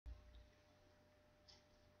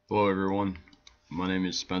Hello everyone, my name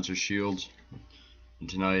is Spencer Shields, and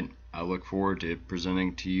tonight I look forward to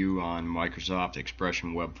presenting to you on Microsoft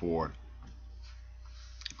Expression Web 4. I'm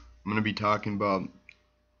going to be talking about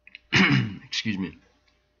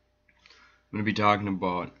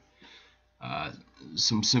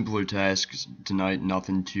some simpler tasks tonight,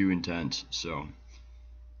 nothing too intense. So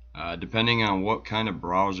depending on what kind of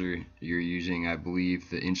browser you're using, I believe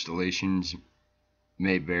the installations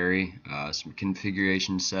may vary. Some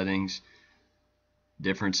configuration settings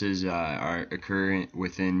differences are occurring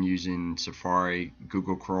within using Safari,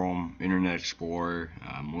 Google Chrome, Internet Explorer,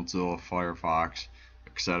 Mozilla Firefox,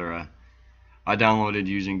 etc. I downloaded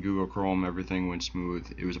using Google Chrome. Everything went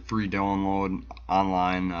smooth. It was a free download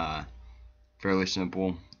online, fairly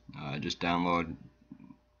simple. Just download,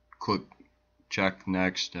 click, check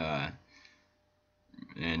next,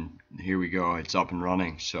 and here we go. It's up and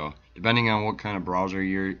running. So depending on what kind of browser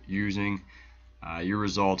you're using, your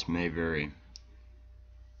results may vary.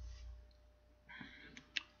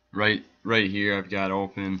 Right here I've got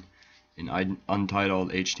open an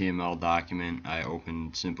untitled HTML document. I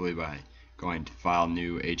opened simply by going to File,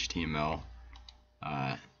 New, HTML,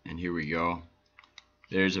 and here we go.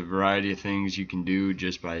 There's a variety of things you can do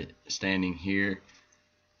just by standing here.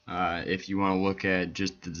 If you want to look at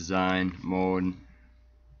just the design mode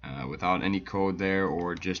without any code there,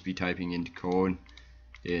 or just be typing into code,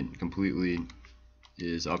 it completely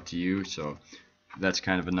is up to you. So that's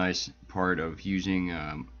kind of a nice part of using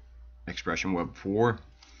Expression Web 4.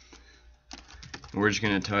 We're just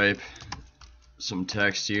going to type some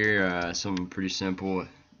text here, something pretty simple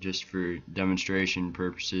just for demonstration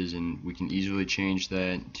purposes, and we can easily change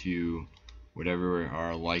that to whatever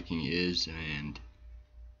our liking is, and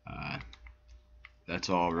that's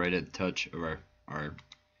all right at the touch of our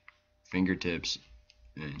fingertips,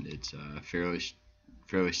 and it's fairly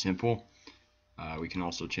simple. We can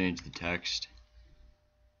also change the text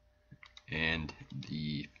and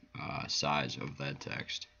the size of that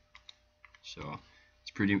text. So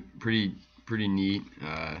it's pretty neat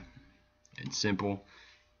and simple,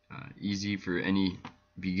 easy for any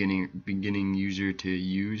beginning user to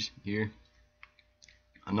use here.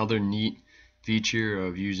 Another neat feature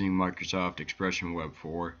of using Microsoft Expression Web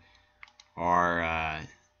 4 are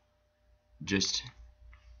just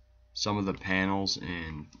some of the panels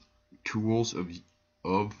and tools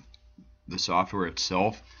of the software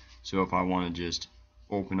itself. So if I want to just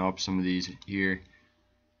open up some of these here,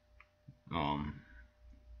 and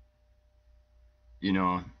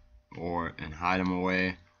hide them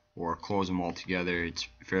away or close them all together, it's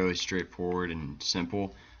fairly straightforward and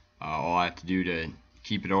simple. All I have to do to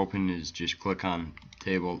keep it open is just click on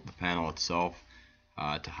the panel itself.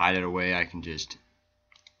 To hide it away, I can just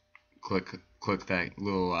click that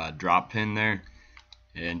little drop pin there,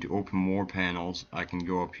 and to open more panels I can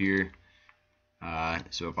go up here.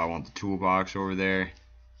 So if I want the toolbox over there,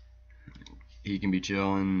 he can be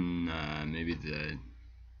chilling, maybe the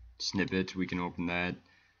snippets, we can open that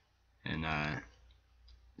and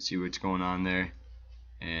see what's going on there,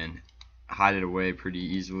 and hide it away pretty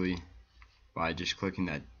easily by just clicking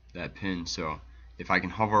that pin. So if I can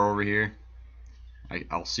hover over here,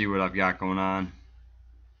 I'll see what I've got going on.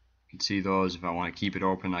 You can see those. If I want to keep it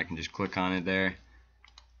open, I can just click on it there,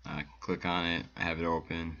 click on it, have it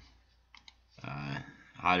open,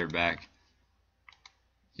 hide her back,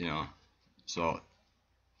 so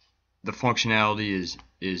the functionality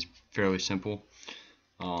is fairly simple.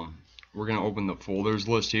 We're going to open the folders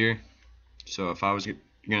list here. So if I was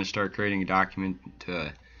going to start creating a document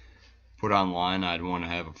to put online, I'd want to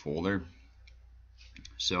have a folder.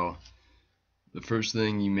 So the first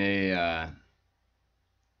thing you may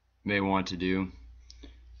want to do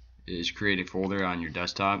is create a folder on your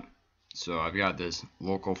desktop. So I've got this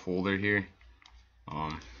local folder here.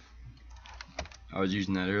 I was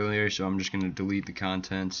using that earlier, so I'm just going to delete the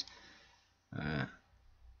contents.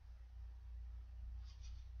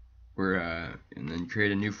 And then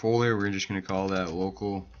create a new folder. We're just going to call that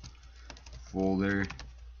local folder.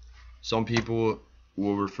 Some people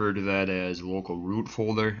will refer to that as local root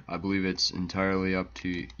folder. I believe it's entirely up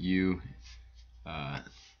to you.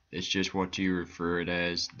 It's just what you refer it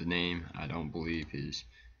as. The name, I don't believe, is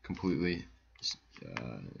completely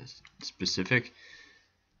specific.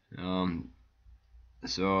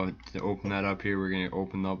 So to open that up here, we're going to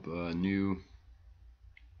open up a new,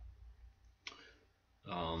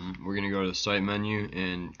 we're going to go to the site menu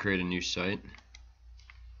and create a new site.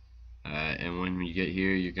 And when you get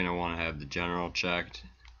here, you're going to want to have the general checked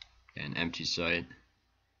and empty site.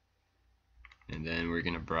 And then we're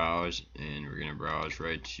going to browse, and we're going to browse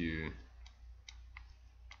right to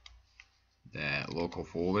that local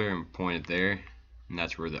folder and point it there. and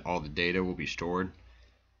that's where all the data will be stored.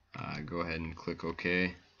 Go ahead and click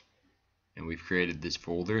OK, and we've created this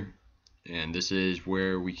folder, and this is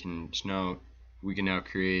where we can now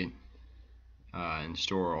create and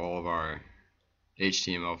store all of our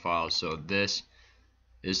HTML files. So this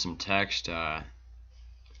is some text.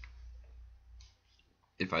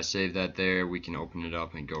 If I save that there, we can open it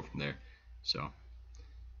up and go from there. So,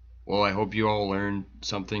 well, I hope you all learned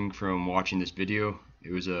something from watching this video.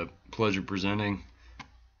 It was a pleasure presenting,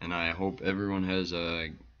 and I hope everyone has a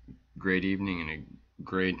great evening and a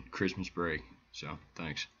great Christmas break. So,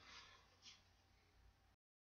 thanks.